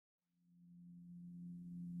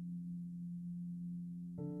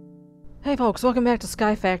Hey folks, welcome back to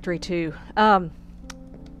Sky Factory 2. As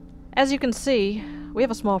you can see, we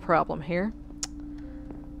have a small problem here.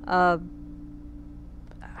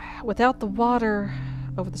 Without the water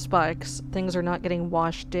over the spikes, things are not getting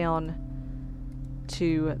washed down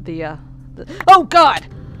to the oh god!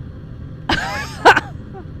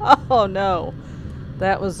 Oh no.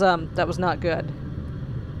 That was not good.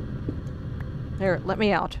 There, let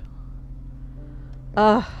me out.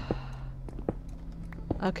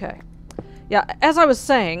 Okay. Yeah, as I was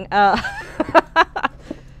saying,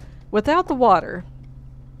 without the water,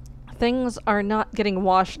 things are not getting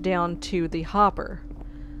washed down to the hopper.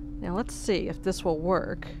 Now let's see if this will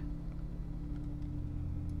work.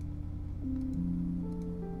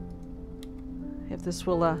 If this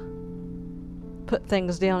will, put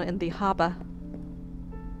things down in the hopper.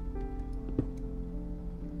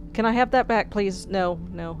 Can I have that back, please? No,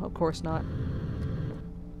 no, of course not.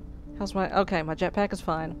 How's my... Okay, my jetpack is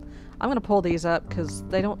fine. I'm gonna pull these up because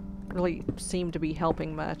they don't really seem to be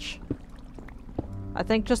helping much. I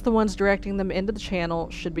think just the ones directing them into the channel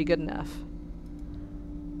should be good enough.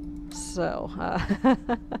 So,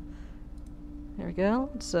 there we go.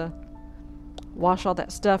 Let's wash all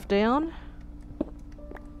that stuff down.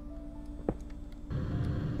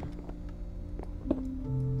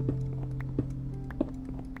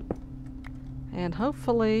 And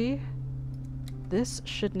hopefully this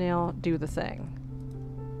should now do the thing.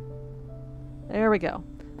 There we go.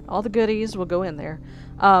 All the goodies will go in there.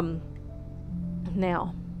 Now,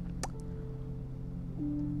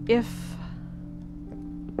 if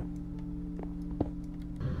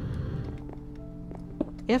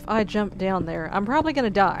I jump down there, I'm probably gonna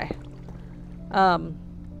die.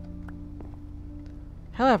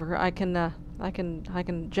 However, I can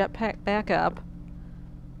jetpack back up.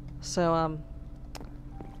 So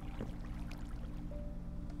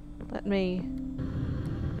let me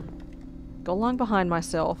go along behind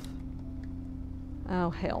myself. Oh,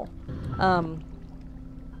 hell.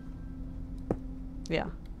 Yeah.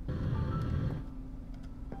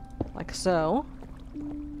 Like so.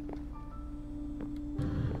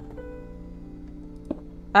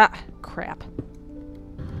 Ah, crap.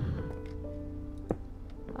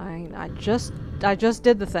 I just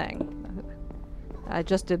did the thing. I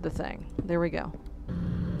just did the thing. There we go.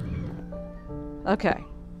 Okay.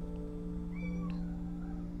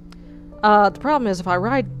 The problem is if I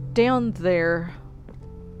ride down there,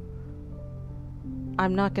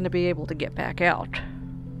 I'm not going to be able to get back out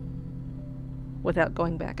without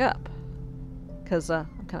going back up, because I'm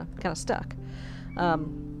kind of stuck,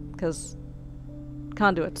 because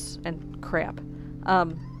conduits and crap.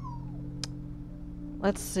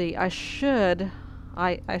 Let's see. I should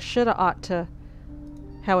ought to.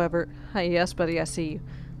 However, hey, yes, buddy, I see you.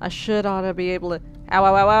 I should ought to be able to. Ow!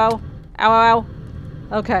 Ow! Ow! Ow! Ow! Ow! Ow!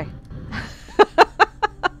 Okay.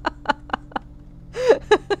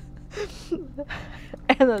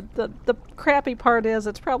 And the crappy part is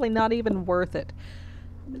it's probably not even worth it.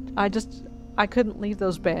 I couldn't leave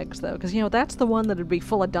those bags though, because you know that's the one that would be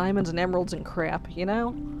full of diamonds and emeralds and crap, you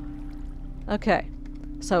know? Okay.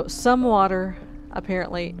 So some water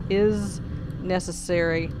apparently is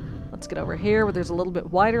necessary. Let's get over here where there's a little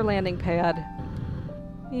bit wider landing pad.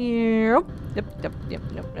 Yep.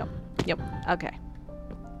 Yep. Okay.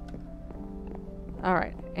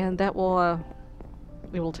 Alright, and that will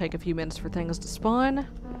it will take a few minutes for things to spawn.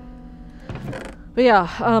 But yeah,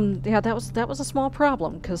 that was a small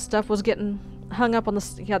problem because stuff was getting hung up on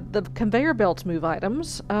the conveyor belts move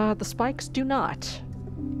items. The spikes do not.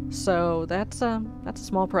 So that's a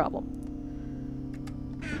small problem.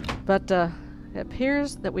 But it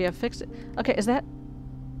appears that we have fixed it. Okay, is that...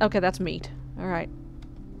 Okay, that's meat. Alright.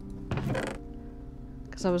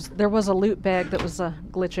 Because there was a loot bag that was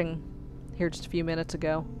glitching here just a few minutes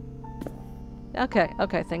ago.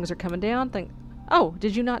 Okay, things are coming down. Oh,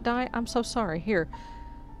 did you not die? I'm so sorry. Here.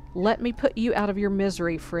 Let me put you out of your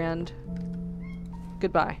misery, friend.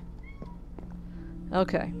 Goodbye.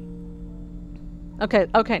 Okay,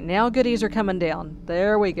 now goodies are coming down.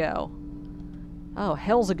 There we go. Oh,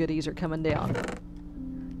 hell's a goodies are coming down.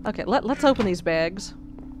 Okay, let's open these bags.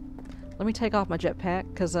 Let me take off my jetpack,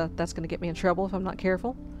 because that's going to get me in trouble if I'm not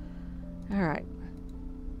careful. Alright.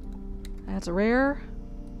 That's a rare.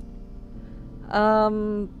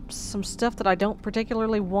 Some stuff that I don't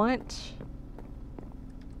particularly want.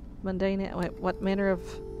 Mundane... Wait, what manner of...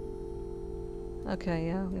 Okay,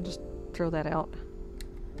 yeah, I'll just throw that out.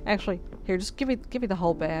 Actually, here, just give me the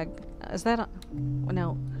whole bag. Is that a...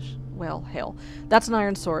 No. Well, hell. That's an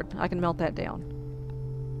iron sword. I can melt that down.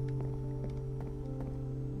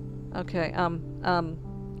 Okay,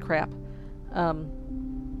 crap.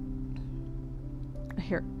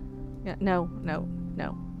 Here. Yeah, no, no,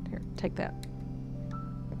 no. Here, take that.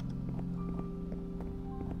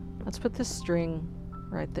 Let's put this string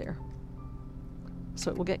right there.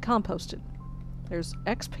 So it will get composted. There's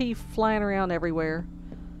XP flying around everywhere.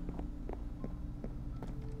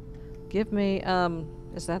 Give me,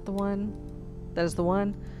 is that the one? That is the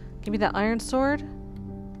one. Give me that iron sword.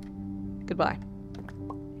 Goodbye.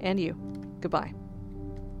 And you. Goodbye.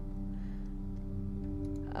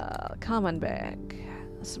 Common bag.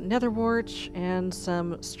 Some nether wart and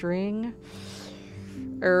some string.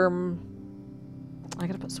 I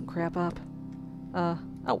gotta put some crap up.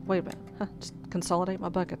 Oh, wait a minute. Huh, just consolidate my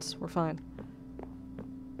buckets. We're fine.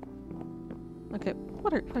 Okay,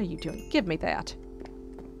 what are you doing? Give me that.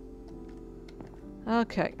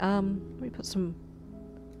 Okay, let me put some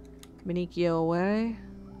Minikyo away.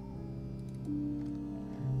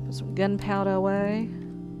 Put some gunpowder away.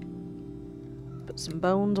 Put some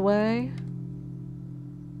bones away.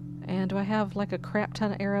 And do I have like a crap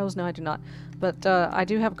ton of arrows? No, I do not. But I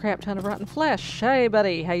do have a crap ton of rotten flesh. Hey,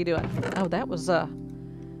 buddy, how you doing? Oh, that was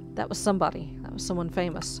somebody. That was someone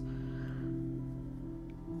famous.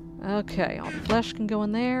 Okay, all the flesh can go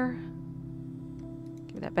in there.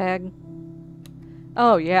 Give me that bag.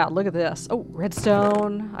 Oh, yeah, look at this. Oh,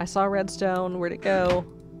 redstone. I saw redstone. Where'd it go?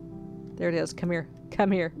 There it is. Come here.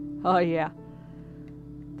 Come here. Oh, yeah.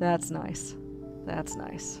 That's nice. That's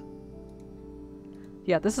nice.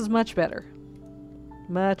 Yeah, this is much better.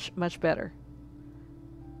 Much, much better.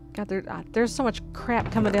 God, there's so much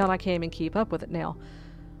crap coming down I can't even keep up with it now.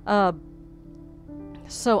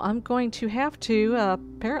 So I'm going to have to,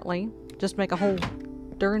 apparently, just make a whole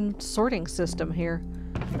darn sorting system here.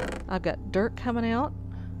 I've got dirt coming out.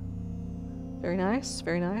 Very nice,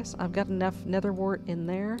 very nice. I've got enough nether wart in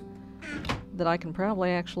there that I can probably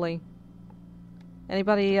actually...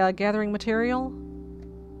 Anybody gathering material?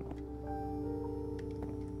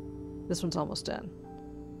 This one's almost done.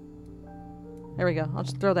 There we go. I'll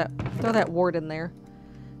just throw that wart in there.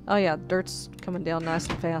 Oh yeah, dirt's coming down nice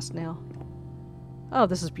and fast now. Oh,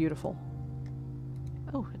 this is beautiful.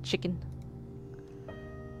 Oh, a chicken.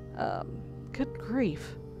 Good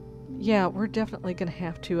grief. Yeah, we're definitely gonna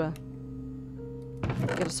have to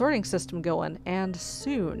get a sorting system going, and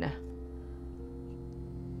soon.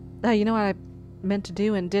 You know what I meant to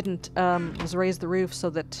do and didn't, was raise the roof so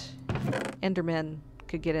that Endermen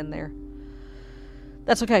could get in there.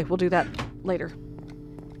 That's okay, we'll do that later.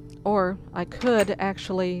 Or I could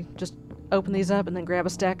actually just open these up and then grab a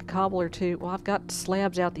stack of cobble or two. Well, I've got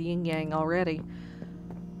slabs out the yin-yang already.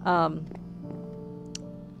 I'll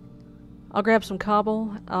grab some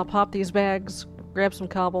cobble, I'll pop these bags, grab some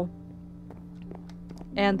cobble,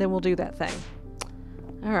 and then we'll do that thing.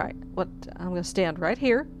 Alright, I'm gonna stand right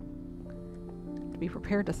here. Be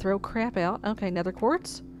prepared to throw crap out. Okay, nether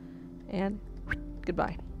quartz. And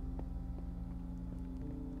goodbye.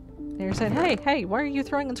 They're saying, hey, why are you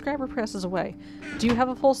throwing scrapper presses away? Do you have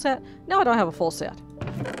a full set? No, I don't have a full set.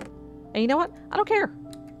 And you know what? I don't care.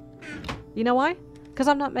 You know why? Because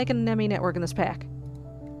I'm not making an ME network in this pack.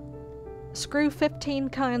 Screw 15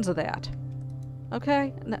 kinds of that.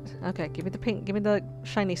 Okay? No, okay, give me the pink, give me the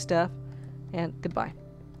shiny stuff, and goodbye.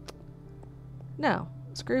 No.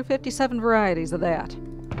 Screw 57 varieties of that.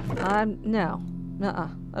 No. Nuh-uh.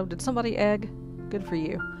 Oh, did somebody egg? Good for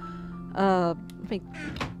you.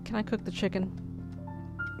 Can I cook the chicken?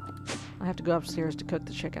 I have to go upstairs to cook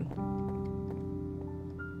the chicken.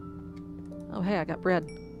 Oh, hey, I got bread.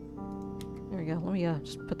 There we go. Let me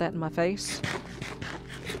just put that in my face.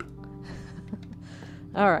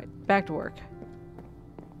 Alright, back to work.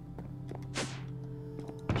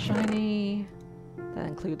 Shiny. That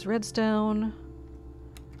includes redstone.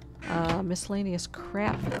 Miscellaneous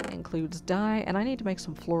crap includes dye. And I need to make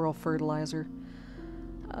some floral fertilizer.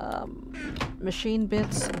 Machine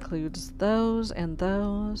bits includes those and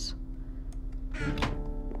those.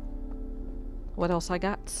 What else I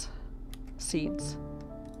got? Seeds.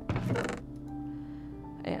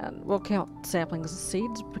 And we'll count saplings as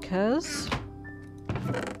seeds because...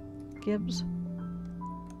 Gibbs.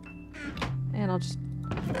 And I'll just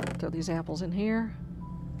throw these apples in here.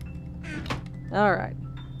 Alright.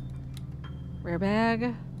 Rare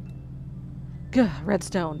bag. Gah,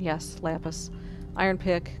 redstone, yes, lapis. Iron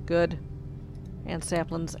pick, good. And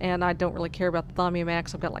saplings. And I don't really care about the Thaumium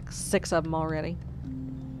axe. I've got like 6 of them already.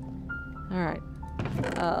 Alright.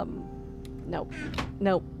 Nope.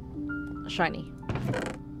 Nope. Shiny.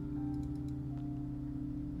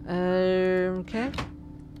 Okay.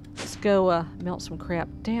 Let's go melt some crap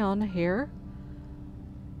down here.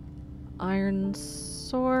 Iron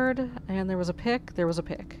sword. And there was a pick. There was a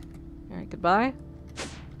pick. Alright, goodbye.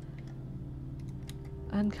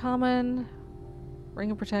 Uncommon.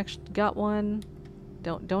 Ring of protection. Got one.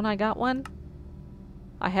 Don't I got one?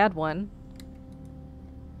 I had one.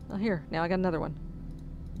 Oh, here. Now I got another one.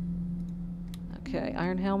 Okay,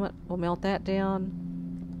 iron helmet. We'll melt that down.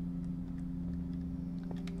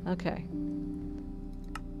 Okay.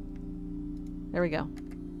 There we go.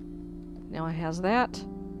 Now it has that.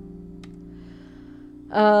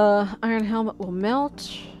 Iron helmet will melt,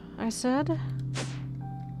 I said.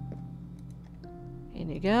 In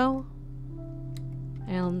you go.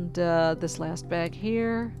 And this last bag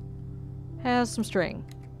here has some string.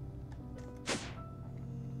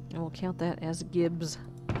 And we'll count that as Gibbs.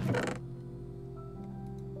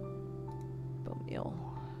 Bone meal.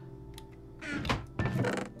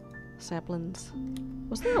 Saplings.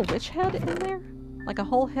 Was there a witch head in there? Like a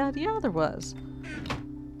whole head? Yeah, there was.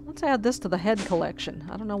 Let's add this to the head collection.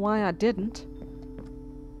 I don't know why I didn't.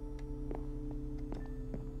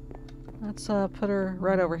 Let's put her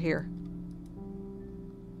right over here.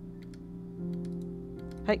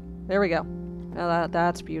 Hey, there we go. Now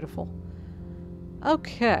that's beautiful.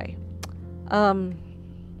 Okay. I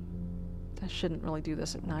shouldn't really do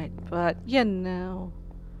this at night, but you know.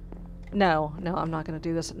 No, I'm not going to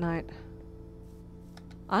do this at night.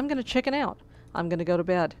 I'm going to chicken out. I'm going to go to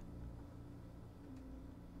bed.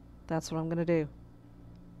 That's what I'm going to do.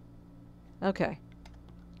 Okay.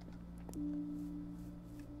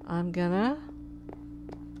 I'm going to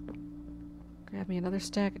grab me another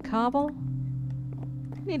stack of cobble.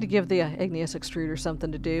 I need to give the igneous extruder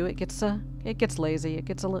something to do. It gets lazy. It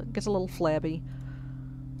gets a little flabby.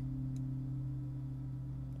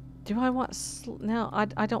 Do I want no,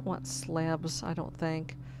 I don't want slabs, I don't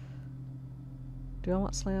think. Do I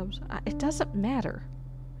want slabs? It doesn't matter.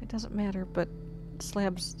 It doesn't matter, but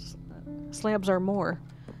slabs are more.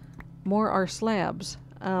 More are slabs.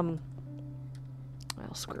 Well,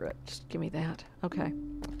 screw it. Just give me that. Okay.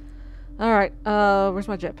 Alright, where's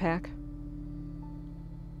my jetpack?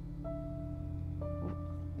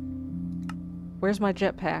 Where's my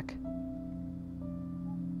jetpack?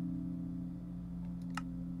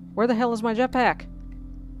 Where the hell is my jetpack?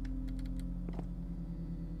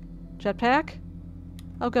 Jetpack?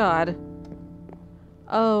 Oh god.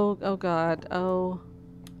 Oh god. Oh.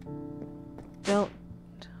 Don't.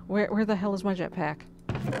 Where the hell is my jetpack?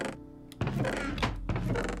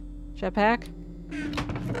 Jetpack?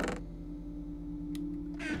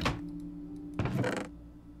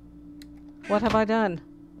 What have I done?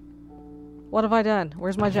 What have I done?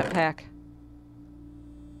 Where's my jetpack?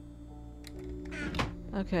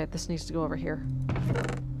 Okay, this needs to go over here.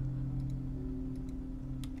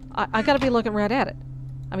 I gotta be looking right at it.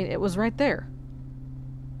 I mean, it was right there.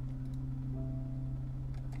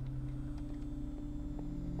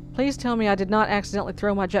 Please tell me I did not accidentally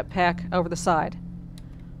throw my jetpack over the side.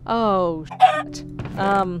 Oh, shit.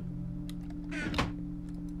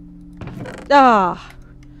 Ah!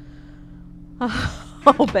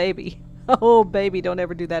 Oh, baby. Oh, baby, don't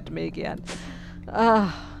ever do that to me again.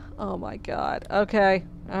 Oh my god. Okay.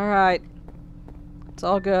 Alright. It's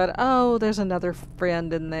all good. Oh, there's another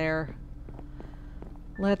friend in there.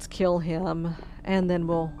 Let's kill him. And then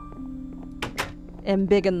we'll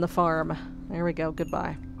embiggen the farm. There we go.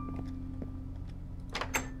 Goodbye.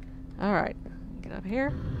 Alright. Get up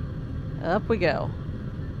here. Up we go.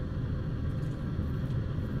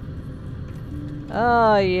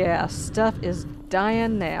 Oh yeah. Stuff is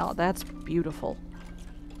dying now. That's beautiful.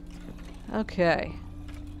 Okay.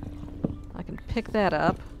 I can pick that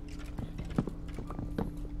up.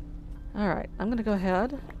 Alright, I'm gonna go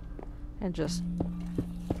ahead and just...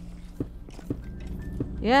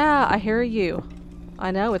 Yeah, I hear you.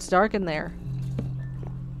 I know, it's dark in there.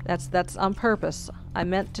 That's on purpose. I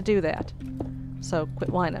meant to do that. So, quit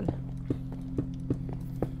whining.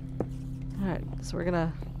 Alright, so we're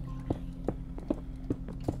gonna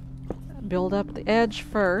build up the edge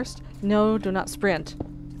first. No, do not sprint.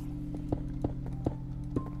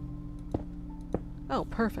 Oh,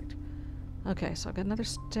 perfect. Okay, so I've got another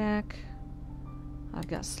stack. I've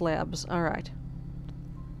got slabs. Alright.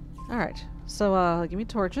 Alright, so give me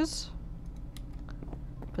torches.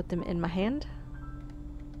 Put them in my hand.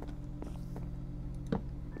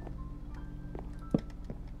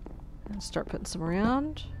 And start putting some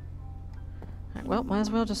around. Alright, well, might as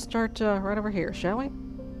well just start right over here, shall we?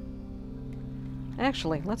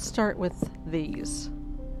 Actually, let's start with these.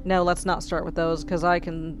 No, let's not start with those, because I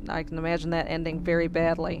can imagine that ending very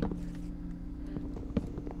badly.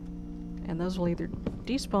 And those will either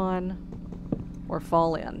despawn or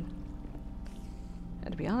fall in.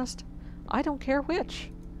 And to be honest, I don't care which.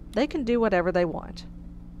 They can do whatever they want.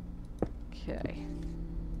 Okay.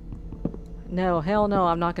 No, hell no,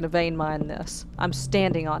 I'm not going to vein mine this. I'm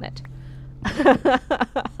standing on it.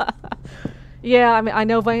 Yeah, I mean, I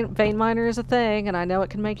know vein miner is a thing, and I know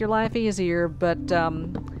it can make your life easier, but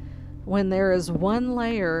when there is one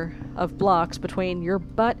layer of blocks between your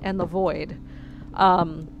butt and the void,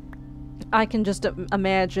 I can just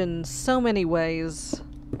imagine so many ways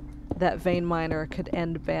that vein miner could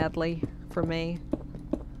end badly for me.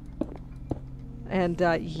 And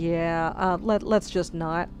yeah, let's just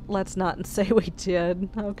not. Let's not say we did.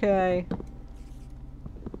 Okay.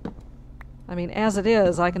 I mean, as it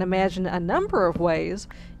is, I can imagine a number of ways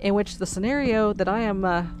in which the scenario that I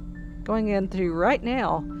am going into right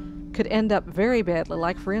now could end up very badly.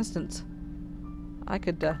 Like, for instance, I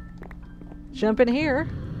could jump in here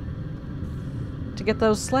to get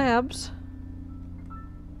those slabs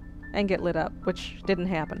and get lit up, which didn't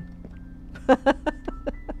happen.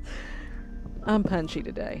 I'm punchy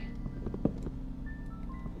today.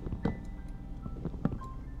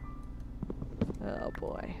 Oh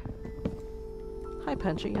boy. Hi,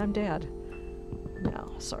 Punchy, I'm Dad.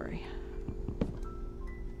 No, sorry.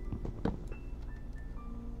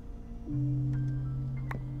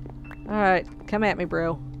 Alright, come at me,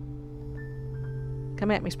 bro.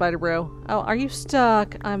 Come at me, Spider Bro. Oh, are you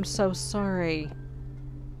stuck? I'm so sorry.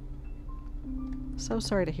 So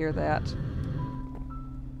sorry to hear that.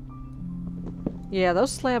 Yeah,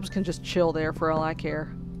 those slabs can just chill there for all I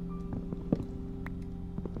care.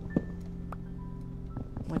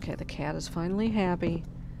 Okay, the cat is finally happy.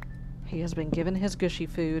 He has been given his gushy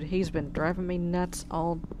food. He's been driving me nuts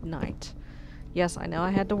all night. Yes, I know I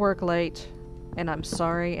had to work late, and I'm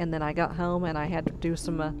sorry, and then I got home and I had to do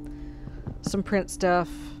some print stuff,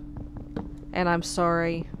 and I'm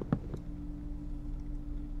sorry.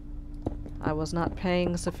 I was not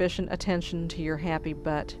paying sufficient attention to your happy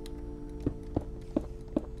butt.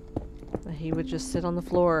 He would just sit on the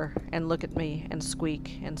floor and look at me and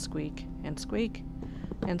squeak and squeak and squeak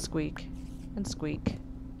and squeak and squeak.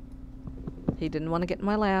 He didn't want to get in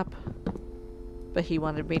my lap, but he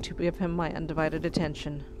wanted me to give him my undivided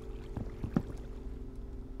attention.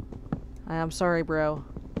 I am sorry, bro.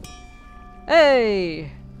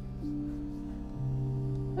 Hey!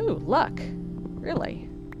 Ooh, luck. Really?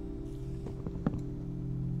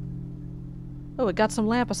 Oh, it got some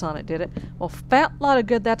lapis on it, did it? Well, fat lot of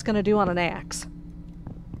good that's gonna do on an axe.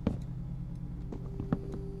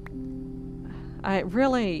 I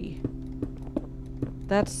really...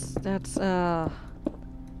 That's, you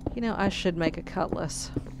know, I should make a cutlass.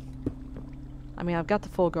 I mean, I've got the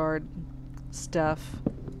full guard stuff.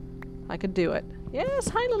 I could do it. Yes,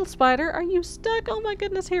 hi little spider. Are you stuck? Oh my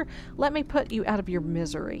goodness, here. Let me put you out of your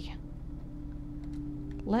misery.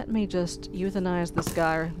 Let me just euthanize this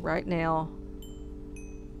guy right now.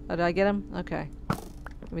 Oh, did I get him? Okay.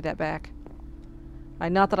 Give me that back.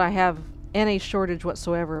 Not that I have any shortage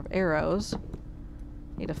whatsoever of arrows.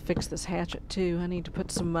 Need to fix this hatchet too. I need to put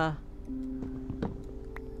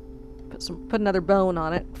put another bone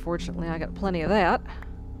on it. Fortunately, I got plenty of that.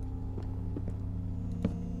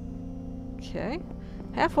 Okay.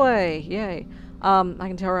 Halfway. Yay. I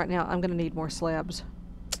can tell right now I'm gonna need more slabs.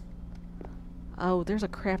 Oh, there's a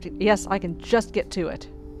crafting... Yes, I can just get to it.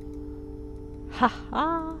 Ha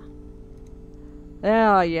ha!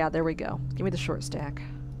 Oh, yeah, there we go. Give me the short stack.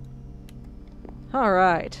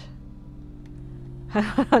 Alright.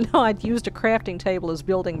 I know I'd used a crafting table as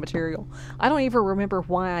building material. I don't even remember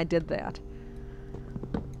why I did that.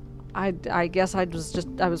 I guess I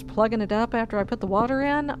was plugging it up after I put the water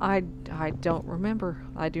in. I don't remember.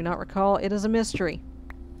 I do not recall. It is a mystery.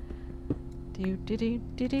 Do do do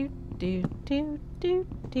do do do do do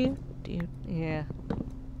do do. Yeah.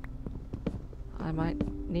 I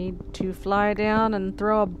might need to fly down and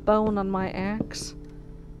throw a bone on my axe.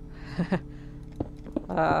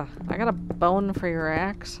 I got a bone for your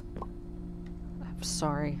axe. I'm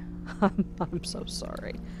sorry. I'm so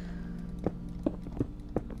sorry.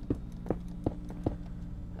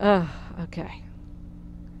 Okay.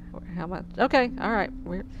 How much? Okay, alright.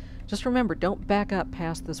 Just remember, don't back up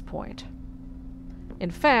past this point. In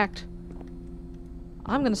fact,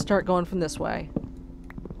 I'm going to start going from this way.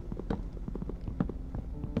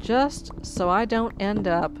 Just so I don't end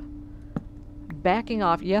up backing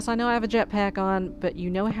off. Yes, I know I have a jetpack on, but you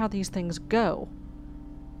know how these things go.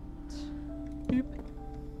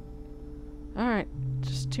 Alright,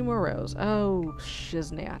 just 2 more rows. Oh,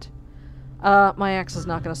 shiznat. My axe is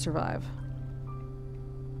not going to survive.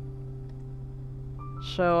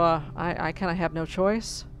 So, I kind of have no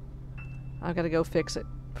choice. I've got to go fix it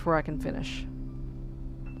before I can finish.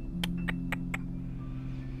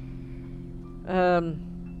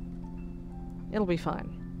 It'll be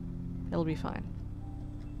fine. It'll be fine.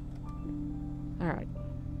 Alright.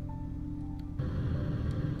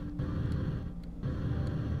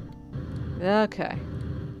 Okay.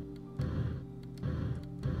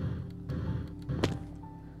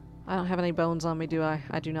 I don't have any bones on me, do I?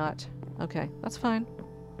 I do not. Okay, that's fine.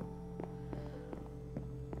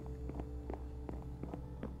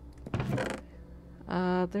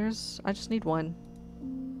 I just need one.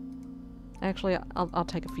 Actually, I'll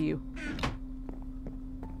take a few.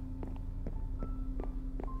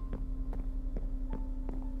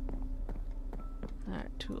 Alright,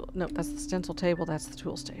 tool. Nope, that's the stencil table, that's the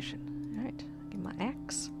tool station. Alright, give me my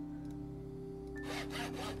axe.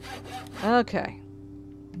 Okay.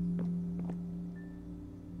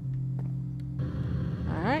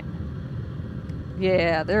 Alright.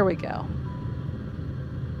 Yeah, there we go.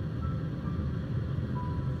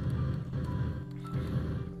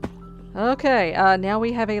 Okay, now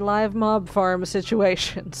we have a live mob farm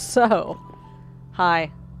situation. So,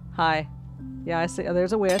 hi. Hi. Yeah, I see. Oh,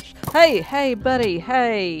 there's a witch. Hey, hey, buddy,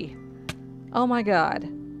 hey! Oh my god.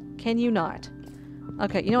 Can you not?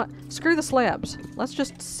 Okay, you know what? Screw the slabs. Let's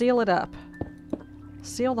just seal it up.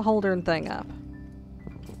 Seal the whole darn thing up.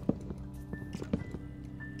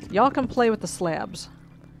 Y'all can play with the slabs.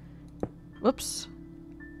 Whoops.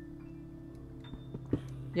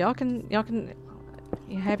 Y'all can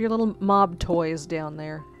you have your little mob toys down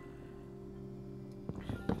there.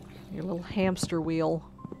 Your little hamster wheel.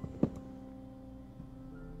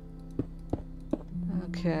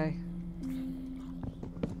 Okay.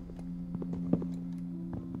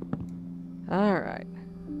 Alright.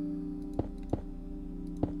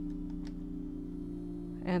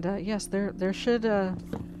 And, yes, there should,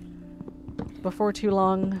 before too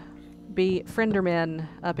long, be friendermen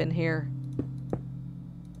up in here.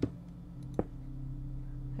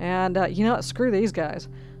 And, you know what? Screw these guys.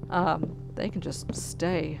 They can just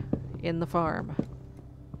stay in the farm.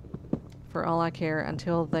 For all I care,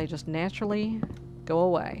 until they just naturally go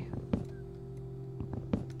away.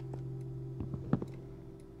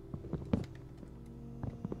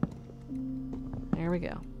 There we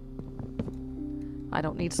go. I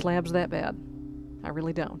don't need slabs that bad. I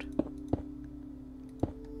really don't.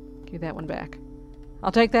 Give that one back.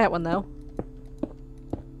 I'll take that one, though.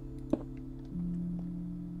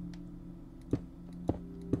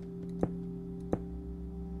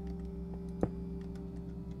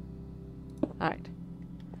 Alright.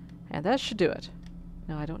 And that should do it.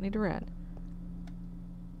 No, I don't need to run.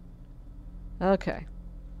 Okay.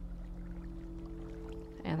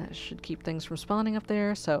 And that should keep things from spawning up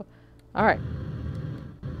there, so... Alright.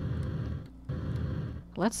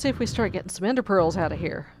 Let's see if we start getting some ender pearls out of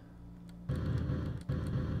here.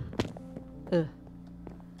 Ugh.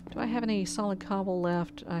 Do I have any solid cobble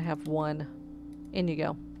left? I have one. In you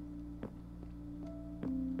go.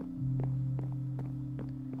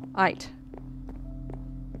 Aight.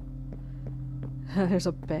 There's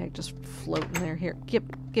a bag just floating there. Here,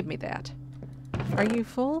 give me that. Are you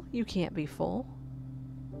full? You can't be full.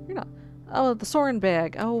 You're not. Oh, the Soren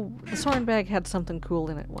bag. Oh, the Soren bag had something cool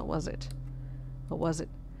in it. What was it? What was it?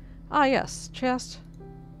 Ah, yes. Chest,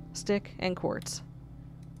 stick, and quartz.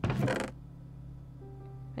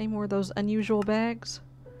 Any more of those unusual bags?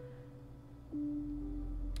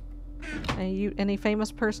 Any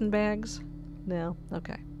famous person bags? No?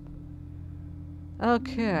 Okay.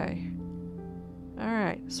 Okay.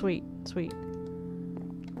 Alright, sweet, sweet.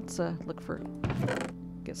 Let's look for...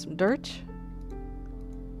 get some dirt.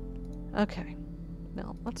 Okay.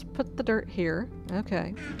 Now, let's put the dirt here.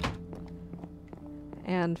 Okay.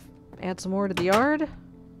 And add some more to the yard.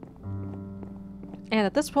 And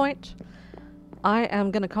at this point, I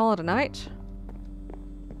am gonna call it a night.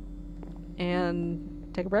 And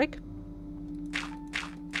take a break.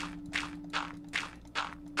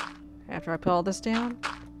 After I put all this down.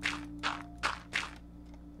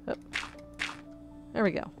 Oh. There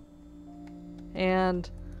we go. And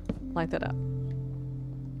light that up.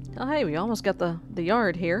 Oh, hey, we almost got the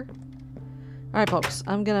yard here. Alright, folks,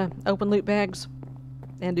 I'm gonna open loot bags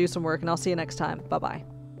and do some work, and I'll see you next time. Bye-bye.